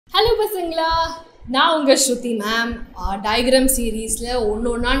Hello பசங்களா, நான் உங்க ஸ்ருதி மேம். டயக்ராம் சீரீஸ்ல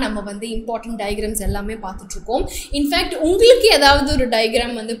ஒன்னொன்னா நம்ம வந்து இம்பார்ட்டன்ட் டயக்ராம்ஸ் எல்லாமே பார்த்துட்டு இருக்கோம். இன்ஃபேக்ட் உங்களுக்கு ஏதாவது ஒரு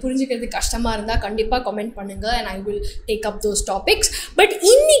டயக்ராம் வந்து புரிஞ்சுக்கிறது கஷ்டமா இருந்தா கண்டிப்பா கமெண்ட் பண்ணுங்க and I will take up those topics. But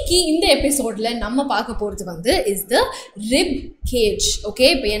இன்னைக்கு இந்த எபிசோட்ல நம்ம பார்க்க போறது வந்து is the rib cage. Okay,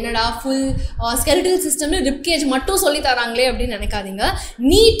 இப்போ என்னடா ஃபுல் skeletal systemல rib cage மட்டும் சொல்லி தராங்களே அப்படின்னு நினைக்காதீங்க.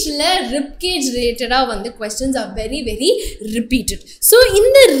 நீட்ல rib cage ரிலேட்டடா வந்து questions are very very repeated. So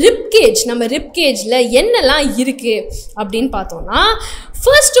இந்த rib cage நம்ம rib cageல என்னெல்லாம் இருக்கு அப்படின்னு பார்த்தோம்னா,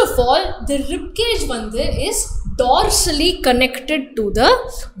 first of all the rib cage வந்து is dorsally connected to the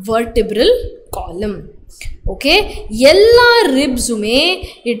vertebral column. Okay, எல்லா ribsுமே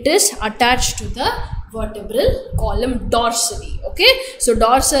it is attached to the vertebral column dorsally. Okay, so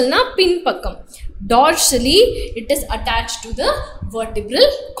dorsal na pin pakkam, dorsally it is attached to the vertebral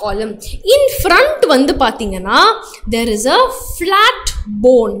column. In front vandu pathina there is a flat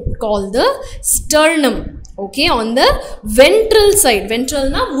bone called the sternum. Okay, on the ventral side, ventral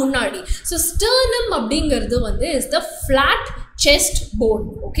na munadi. So sternum abdingiradhu vandu is the flat chest bone.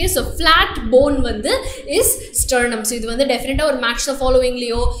 Okay, so flat bone vandu is sternum. So idu vandu definitely or match the following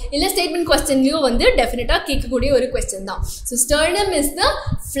liyo illa statement question liyo vandu definitely kekkodiya oru question da. So sternum is the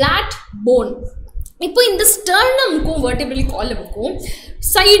flat bone. இப்போ இந்த ஸ்டர்னம்க்கும் vertebral columnக்கும்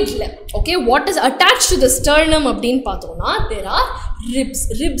சைடில் okay what is attach to the sternum அப்படின்னு பார்த்தோம்னா there are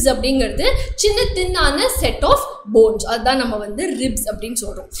ribs அப்படிங்கிறது சின்ன தின்னான set of bones, அதுதான் நம்ம வந்து ribs அப்படின்னு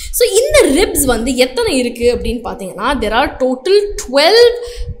சொல்கிறோம். ஸோ இந்த ribs வந்து எத்தனை இருக்குது அப்படின்னு பார்த்தீங்கன்னா there are total 12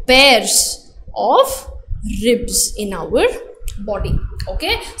 pairs of ribs in our body.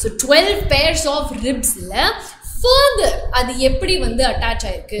 Okay, so 12 pairs of ribsல further அது எப்படி வந்து அட்டாச்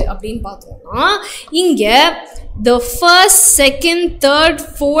ஆயிருக்கு அப்படின்னு பார்த்தோம்னா, இங்க the first, second, third,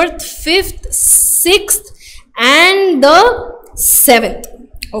 fourth, fifth, sixth and the seventh.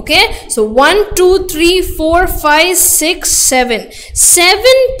 Okay, so 1 2 3 4 5 6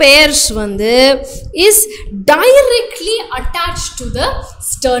 7 pairs வந்து is directly attached to the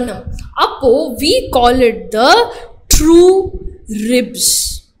sternum. அப்போ we call it the true ribs.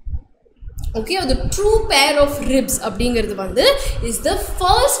 Okay, the true pair of ribs அப்படிங்கிறது வந்து is the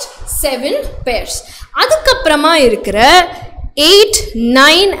first 7 pairs. அதுக்கப்புறமா இருக்கிற 8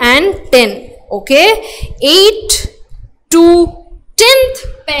 9 and 10. Okay, 8 to 10th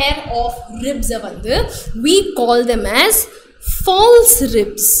pair of ribs வந்து we call them as false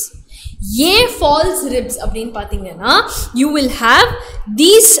ribs. ஏன் false ribs அப்படின்னு பார்த்தீங்கன்னா, you will have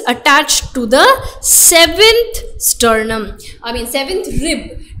these attached to the 7th sternum, I mean 7th rib.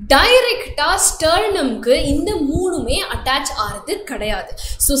 டைரெக்டா ஸ்டர்னம்க்கு இந்த மூணுமே attach ஆகிறது கிடையாது.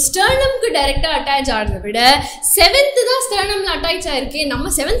 ஸோ ஸ்டர்னம்க்கு டைரெக்டா அட்டாச் ஆகிறத விட 7th தான் ஸ்டர்னம்ல அட்டாச் ஆயிருக்கே, நம்ம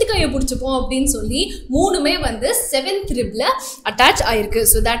 7th கையை பிடிச்சிப்போம் அப்படின்னு சொல்லி மூணுமே வந்து 7th ரிப்ல அட்டாச் ஆயிருக்கு.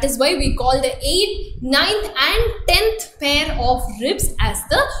 So that is why we call the 8th, 9th and 10th pair of ribs as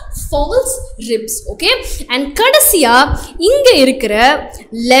the false ribs. Okay, and கடைசியா இங்க இருக்கிற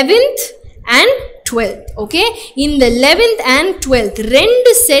 11th and 12th. Okay, in the 11th and 12th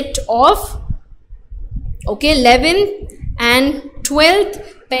ரெண்டு set of okay 11th and 12th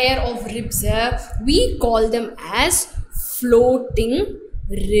pair of ribs we call them as floating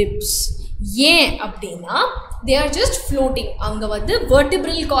ribs. ஏன் அப்படின்னா they are just floating. அவங்க வந்து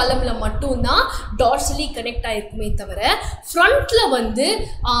vertebral columnல மட்டும்தான் dorsally connect ஆயிருக்குமே தவிர ஃப்ரண்ட்ல வந்து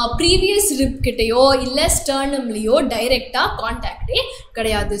previous rib கிட்டையோ இல்லை ஸ்டர்னம்லையோ டைரெக்டாக கான்டாக்டே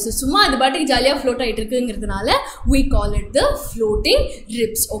கிடையாது. ஸோ சும்மா அது பாட்டுக்கு ஜாலியாக ஃப்ளோட் ஆகிட்டு இருக்குங்கிறதுனால we call it the floating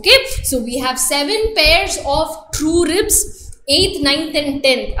ribs. Okay, so we have 7 pairs of true ribs, 8th, 9th and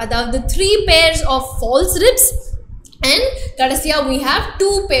 10th அதாவது 3 pairs of false ribs and kadasiya we have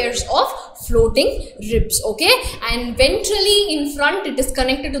 2 pairs of floating ribs. Okay, and ventrally in front it is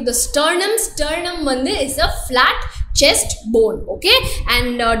connected to the sternum. Sternum vandu is a flat chest bone. Okay,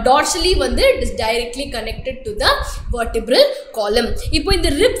 and dorsally vandu it is directly connected to the vertebral column. இப்போ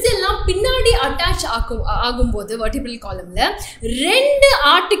இந்த ribs எல்லாம் பின்னாடி attach ஆகும்போது vertebral columnல ரெண்டு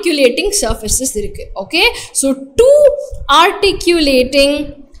articulating surfaces இருக்கு. Okay, so 2 articulating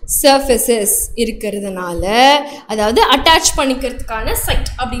surfaces இருக்கிறதுனால அதாவது attach பண்ணிக்கிறதுக்கான side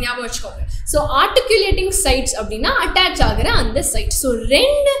அப்படி ஞாபகம் வச்சுக்கோங்க. ஸோ ஆர்டிகுலேட்டிங் சைட்ஸ் அப்படின்னா அட்டாச் ஆகிற அந்த சைட். ஸோ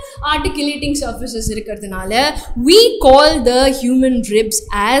ரெண்டு ஆர்டிகுலேட்டிங் சர்ஃபேசஸ் இருக்கிறதுனால we call the human ribs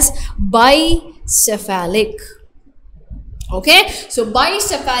as bicephalic. Okay so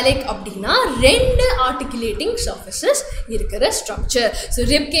பைசெஃபாலிக் அப்படின்னா ரெண்டு ஆர்டிகுலேட்டிங் சர்ஃபேசஸ் இருக்கிற ஸ்ட்ரக்சர். ஸோ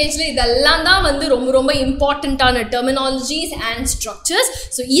ரிப்கேஜில் இதெல்லாம் தான் வந்து ரொம்ப ரொம்ப இம்பார்ட்டண்ட்டான டெர்மினாலஜிஸ் அண்ட் ஸ்ட்ரக்சர்ஸ்.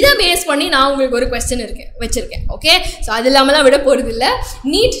 ஸோ இதை பேஸ் பண்ணி நான் உங்களுக்கு ஒரு கொஸ்டின் வச்சுருக்கேன். ஓகே ஸோ அது இல்லாமலாம் விட போகிறது இல்லை.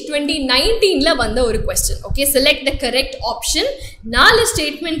 நீட் 2019 வந்த ஒரு question. Okay select the correct option. 4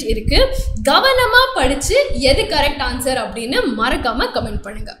 statement இருக்குது. கவனமாக படித்து எது கரெக்ட் ஆன்சர் அப்படின்னு மறக்காமல் கமெண்ட்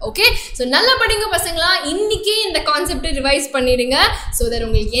பண்ணுங்கள். ஓகே ஸோ நல்லா படிங்க பசங்களா. இன்னைக்கு இந்த கான்செப்டை ரிவைஸ் பண்ணிடுங்க. ஸோ தட்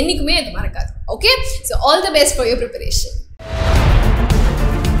உங்களுக்கு என்றைக்குமே அது மறக்காது. Okay so all the best for your preparation.